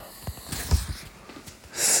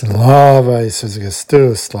Slava Jesus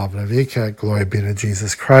Christus, Slava Navika, glory be to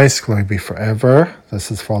Jesus Christ, glory be forever. This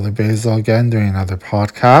is Father Basil again doing another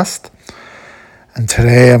podcast. And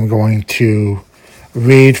today I'm going to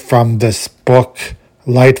read from this book,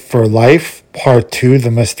 Light for Life, Part 2, The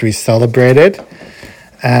Mystery Celebrated.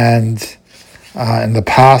 And in the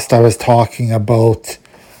past I was talking about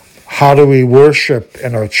how do we worship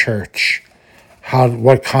in our church?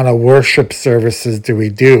 What kind of worship services do we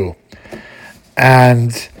do?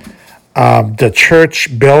 And the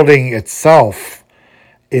church building itself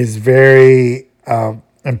is very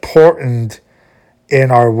important in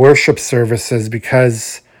our worship services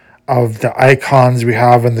because of the icons we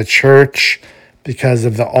have in the church, because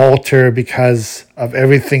of the altar, because of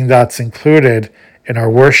everything that's included in our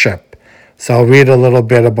worship. So I'll read a little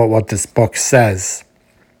bit about what this book says.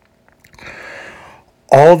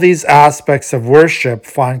 All these aspects of worship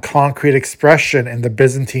find concrete expression in the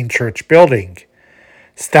Byzantine church building.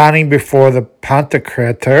 Standing before the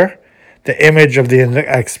Pantocrator, the image of the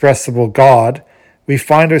inexpressible God, we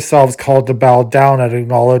find ourselves called to bow down and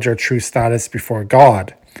acknowledge our true status before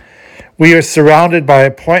God. We are surrounded by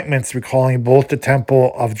appointments recalling both the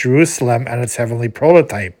Temple of Jerusalem and its heavenly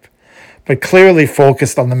prototype, but clearly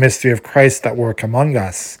focused on the mystery of Christ at work among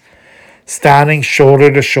us. Standing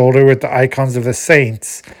shoulder to shoulder with the icons of the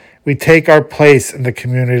saints, we take our place in the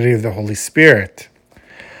community of the Holy Spirit.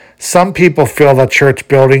 Some people feel that church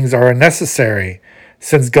buildings are unnecessary,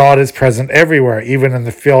 since God is present everywhere, even in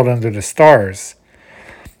the field under the stars.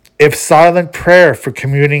 If silent prayer for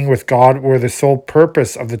communing with God were the sole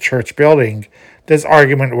purpose of the church building, this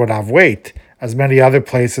argument would have weight, as many other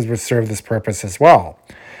places would serve this purpose as well.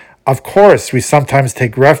 Of course, we sometimes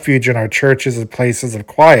take refuge in our churches as places of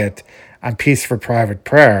quiet and peace for private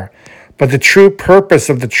prayer, but the true purpose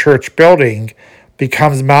of the church building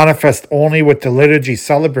becomes manifest only with the liturgy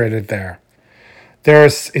celebrated there. There are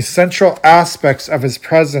essential aspects of his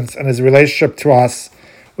presence and his relationship to us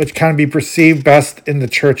which can be perceived best in the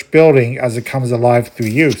church building as it comes alive through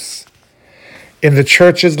use. In the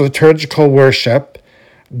church's liturgical worship,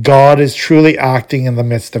 God is truly acting in the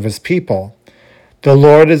midst of his people. The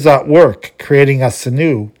Lord is at work, creating us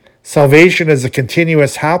anew. Salvation is a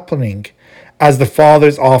continuous happening, as the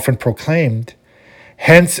Fathers often proclaimed.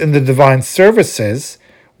 Hence, in the divine services,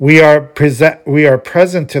 we are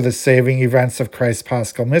present to the saving events of Christ's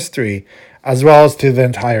Paschal mystery, as well as to the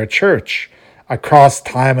entire church, across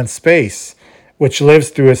time and space, which lives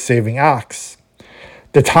through his saving acts.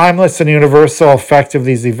 The timeless and universal effect of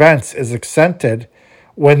these events is accented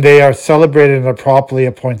when they are celebrated in a properly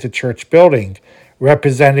appointed church building,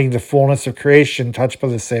 representing the fullness of creation touched by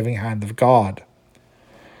the saving hand of God.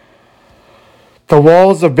 The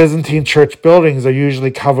walls of Byzantine church buildings are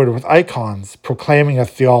usually covered with icons, proclaiming a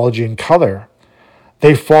theology in color.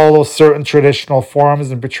 They follow certain traditional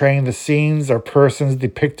forms in portraying the scenes or persons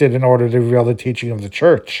depicted in order to reveal the teaching of the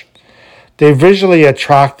church. They visually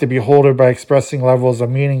attract the beholder by expressing levels of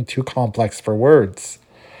meaning too complex for words.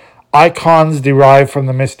 Icons derive from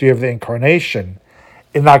the mystery of the Incarnation,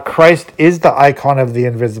 in that Christ is the icon of the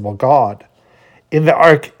invisible God. In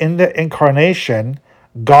the Incarnation,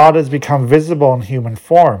 God has become visible in human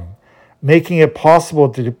form, making it possible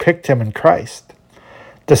to depict him in Christ.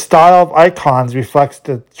 The style of icons reflects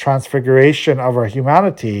the transfiguration of our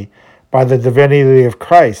humanity by the divinity of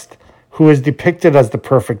Christ, who is depicted as the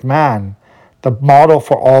perfect man, the model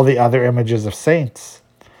for all the other images of saints.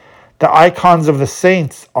 The icons of the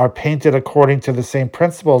saints are painted according to the same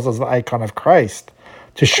principles as the icon of Christ,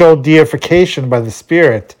 to show deification by the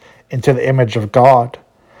Spirit into the image of God.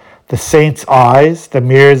 The saints' eyes, the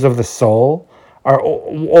mirrors of the soul, are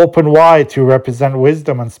open wide to represent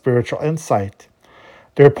wisdom and spiritual insight.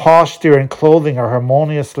 Their posture and clothing are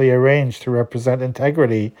harmoniously arranged to represent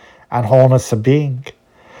integrity and wholeness of being.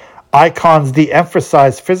 Icons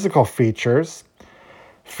de-emphasize physical features,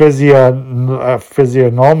 physiognomy,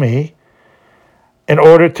 in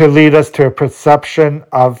order to lead us to a perception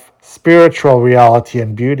of spiritual reality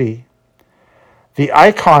and beauty. The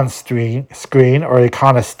icon screen, or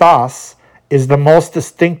iconostas, is the most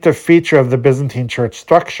distinctive feature of the Byzantine church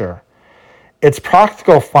structure. Its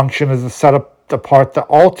practical function is to set apart the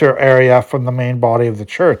altar area from the main body of the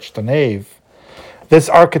church, the nave. This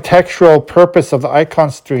architectural purpose of the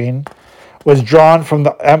icon screen was drawn from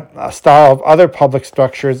the style of other public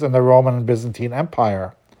structures in the Roman and Byzantine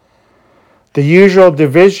Empire. The usual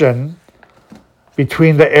division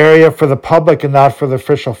between the area for the public and that for the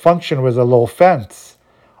official function was a low fence,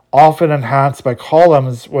 often enhanced by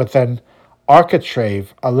columns with an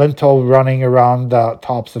architrave, a lintel running around the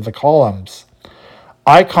tops of the columns.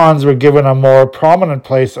 Icons were given a more prominent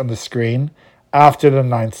place on the screen after the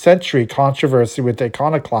 9th century controversy with the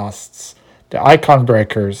iconoclasts, the icon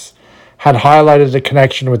breakers, had highlighted the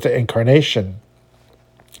connection with the Incarnation.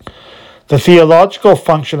 The theological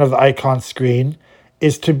function of the icon screen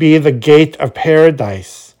is to be the gate of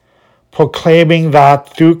paradise, proclaiming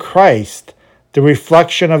that through Christ, the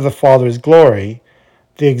reflection of the Father's glory,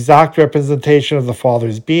 the exact representation of the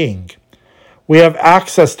Father's being, we have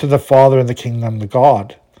access to the Father and the kingdom of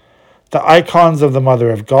God. The icons of the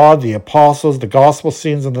Mother of God, the apostles, the gospel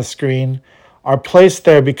scenes on the screen are placed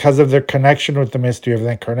there because of their connection with the mystery of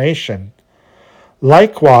the Incarnation.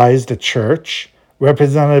 Likewise, the church,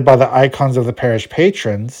 represented by the icons of the parish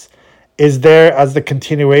patrons, is there as the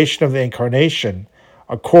continuation of the Incarnation,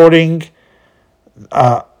 affording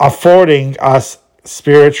us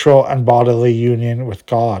spiritual and bodily union with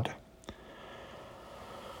God.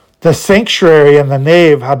 The sanctuary and the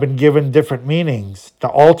nave have been given different meanings. The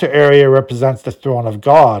altar area represents the throne of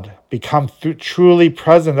God, become truly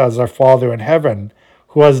present as our Father in heaven,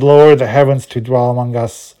 who has lowered the heavens to dwell among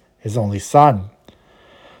us, his only Son.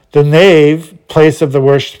 The nave, place of the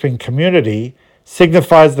worshiping community,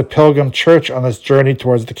 signifies the pilgrim church on this journey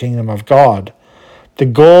towards the kingdom of God. The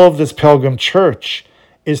goal of this pilgrim church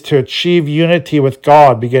is to achieve unity with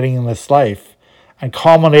God beginning in this life and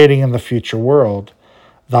culminating in the future world.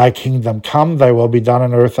 Thy kingdom come, thy will be done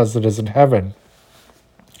on earth as it is in heaven.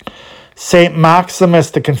 Saint Maximus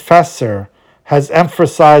the Confessor has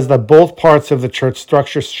emphasized that both parts of the church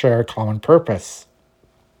structure share a common purpose.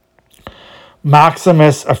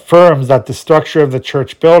 Maximus affirms that the structure of the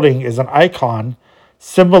church building is an icon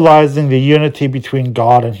symbolizing the unity between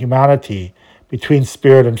God and humanity, between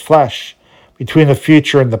spirit and flesh, between the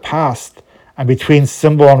future and the past, and between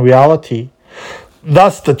symbol and reality.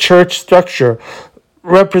 Thus, the church structure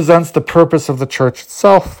represents the purpose of the church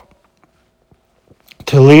itself,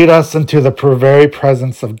 to lead us into the very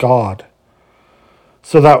presence of God,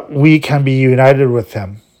 so that we can be united with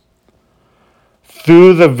him.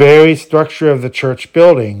 Through the very structure of the church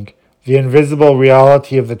building, the invisible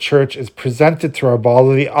reality of the church is presented to our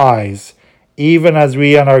bodily eyes, even as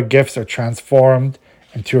we and our gifts are transformed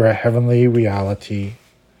into our heavenly reality.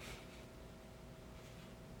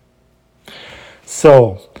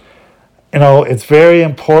 So, it's very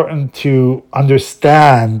important to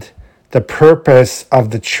understand the purpose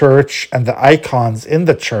of the church and the icons in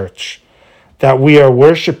the church, that we are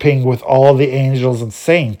worshiping with all the angels and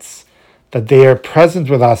saints, that they are present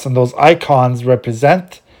with us, and those icons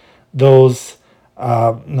represent those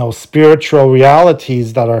spiritual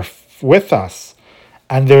realities that are with us.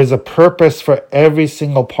 And there's a purpose for every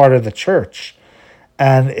single part of the church.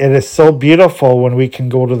 And it is so beautiful when we can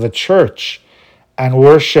go to the church and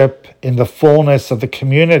worship in the fullness of the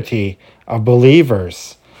community of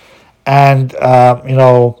believers. And, as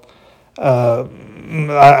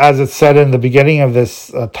it said in the beginning of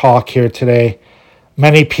this talk here today,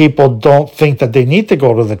 many people don't think that they need to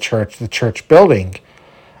go to the church building,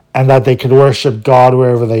 and that they could worship God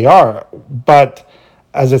wherever they are. But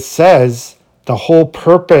as it says, the whole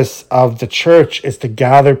purpose of the church is to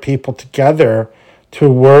gather people together to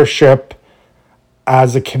worship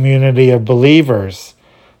as a community of believers,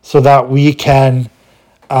 so that we can,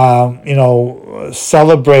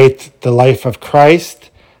 celebrate the life of Christ,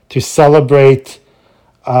 to celebrate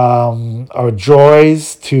our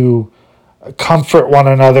joys, to comfort one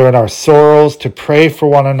another in our sorrows, to pray for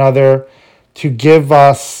one another, to give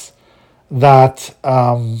us that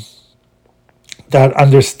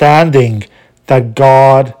understanding that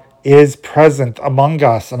God is present among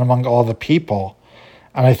us and among all the people.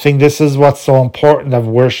 And I think this is what's so important of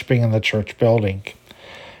worshiping in the church building.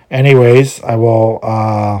 Anyways, I will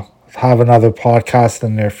have another podcast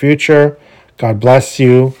in the near future. God bless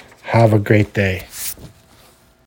you. Have a great day.